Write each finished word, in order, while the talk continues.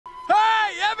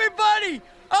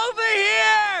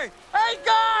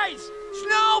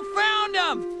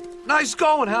Nice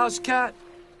going, house cat.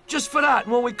 Just for that,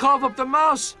 and when we carve up the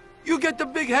mouse, you get the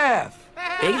big half.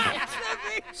 Big half?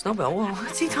 Snowbell, well,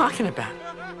 what's he talking about?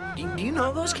 Do you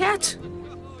know those cats?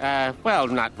 Well,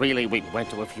 not really. We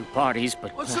went to a few parties,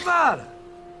 but... What's the matter?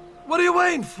 What are you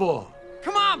waiting for?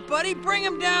 Come on, buddy, bring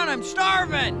him down. I'm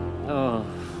starving. Oh.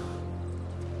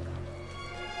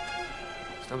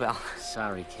 Snowbell.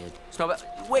 Sorry, kid. Snowbell,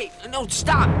 wait, no,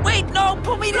 stop. Wait, no,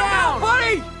 put me down.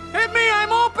 Buddy, hit me,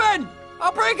 I'm open.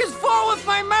 I'll break his fall with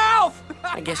my mouth.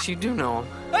 I guess you do know him.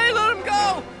 Hey, let him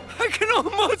go. I can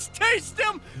almost taste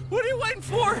him. What are you waiting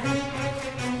for?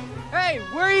 Hey,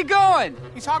 where are you going?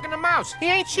 He's hogging the mouse. He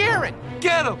ain't sharing.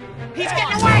 Get him! He's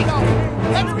getting away!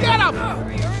 Let's get him!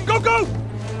 Go, go!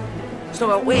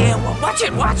 Snowbell, wait, watch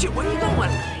it. Where are you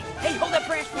going? Hey, hold that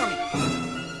branch for me.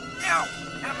 Ow,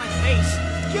 out of my face.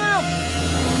 Get him!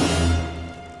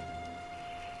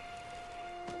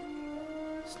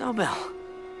 Snowbell,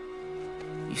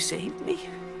 you saved me?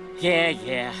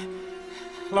 Yeah.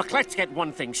 Look, let's get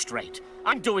one thing straight.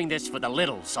 I'm doing this for the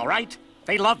Littles, all right?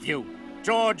 They love you.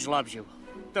 George loves you.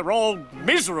 They're all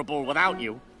miserable without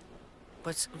you.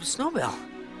 But Snowbell,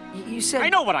 you said... I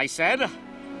know what I said.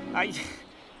 I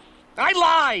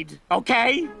lied,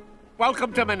 okay?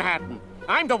 Welcome to Manhattan.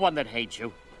 I'm the one that hates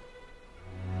you.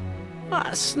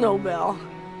 Ah, Snowbell.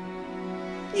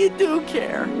 You do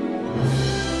care.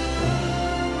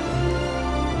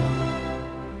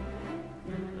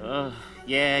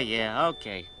 Yeah,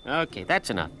 okay. Okay, that's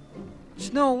enough.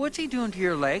 Snow, what's he doing to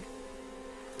your leg?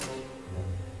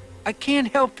 I can't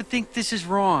help but think this is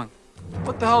wrong.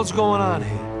 What the hell's going on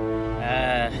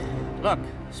here? Look,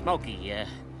 Smokey,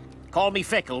 call me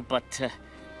fickle, but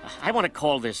I want to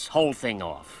call this whole thing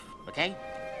off, okay?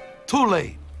 Too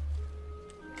late.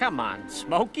 Come on,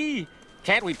 Smokey.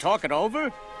 Can't we talk it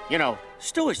over? You know,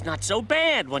 Stuart's not so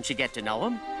bad once you get to know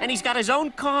him, and he's got his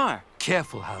own car.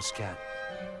 Careful, house cat.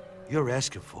 You're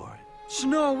asking for it.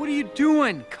 Snow, what are you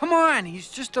doing? Come on, he's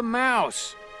just a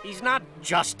mouse. He's not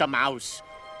just a mouse.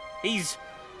 He's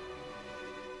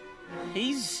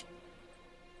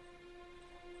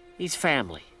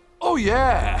family. Oh,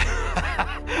 yeah.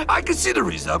 I can see the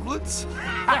resemblance.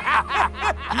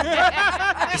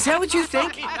 Is that what you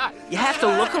think? You have to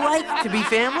look alike to be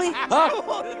family? Huh?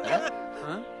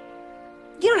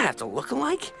 You don't have to look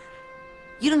alike.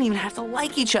 You don't even have to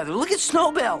like each other. Look at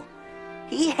Snowbell.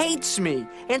 He hates me,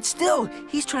 and still,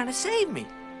 he's trying to save me.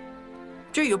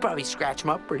 Sure, you'll probably scratch him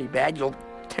up pretty bad. You'll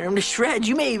tear him to shreds.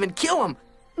 You may even kill him.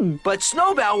 But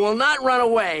Snowbell will not run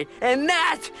away, and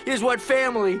that is what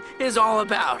family is all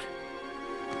about.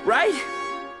 Right?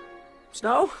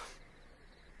 Snow?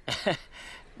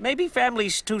 Maybe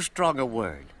family's too strong a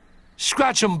word.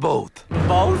 Scratch them both.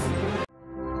 Both?